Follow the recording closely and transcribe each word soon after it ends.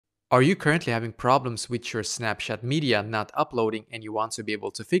Are you currently having problems with your Snapchat media not uploading and you want to be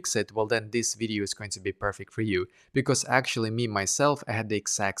able to fix it? Well, then this video is going to be perfect for you, because actually me myself, I had the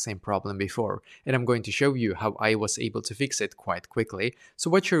exact same problem before, and I'm going to show you how I was able to fix it quite quickly. So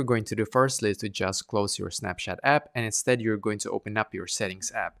what you're going to do firstly is to just close your Snapchat app, and instead you're going to open up your settings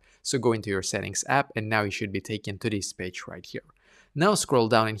app. So go into your settings app, and now you should be taken to this page right here. Now scroll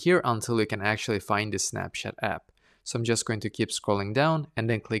down in here until you can actually find the Snapchat app. So I'm just going to keep scrolling down and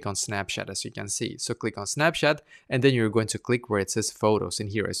then click on Snapchat, as you can see. So click on Snapchat, and then you're going to click where it says photos in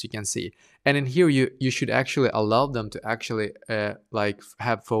here, as you can see. And in here, you should actually allow them to actually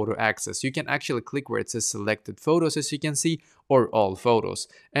have photo access. You can actually click where it says selected photos, as you can see, or all photos.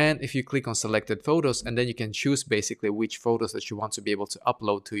 And if you click on selected photos, and then you can choose basically which photos that you want to be able to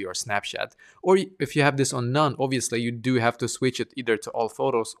upload to your Snapchat. Or if you have this on none, obviously you do have to switch it either to all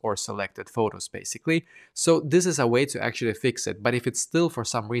photos or selected photos basically. So this is a way to actually fix it. But if it's still for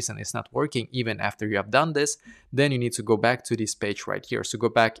some reason it's not working even after you have done this, then you need to go back to this page right here. So go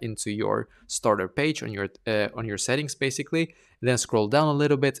back into your starter page on your settings basically, then scroll down a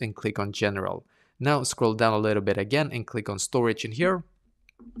little bit and click on general. Now scroll down a little bit again and click on storage in here.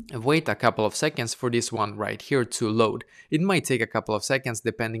 Wait a couple of seconds for this one right here to load. It might take a couple of seconds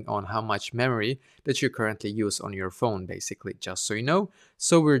depending on how much memory that you currently use on your phone basically, just so you know.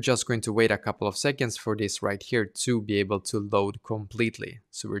 So we're just going to wait a couple of seconds for this right here to be able to load completely.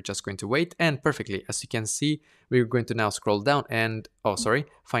 So we're just going to wait, and perfectly, as you can see, we're going to now scroll down and,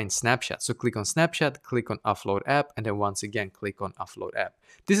 find Snapchat. So click on Snapchat, click on Offload App, and then once again click on Offload App.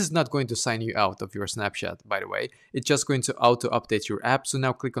 This is not going to sign you out of your Snapchat, by the way. It's just going to auto-update your app. So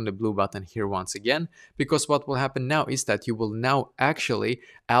now click on the blue button here once again, because what will happen now is that you will now actually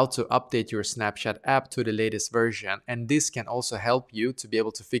auto-update your Snapchat app to the latest version. And this can also help you to be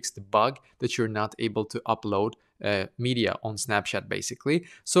able to fix the bug that you're not able to upload media on Snapchat basically.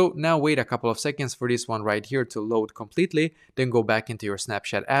 So now wait a couple of seconds for this one right here to load completely, then go back into your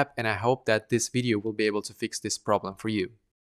Snapchat app, and I hope that this video will be able to fix this problem for you.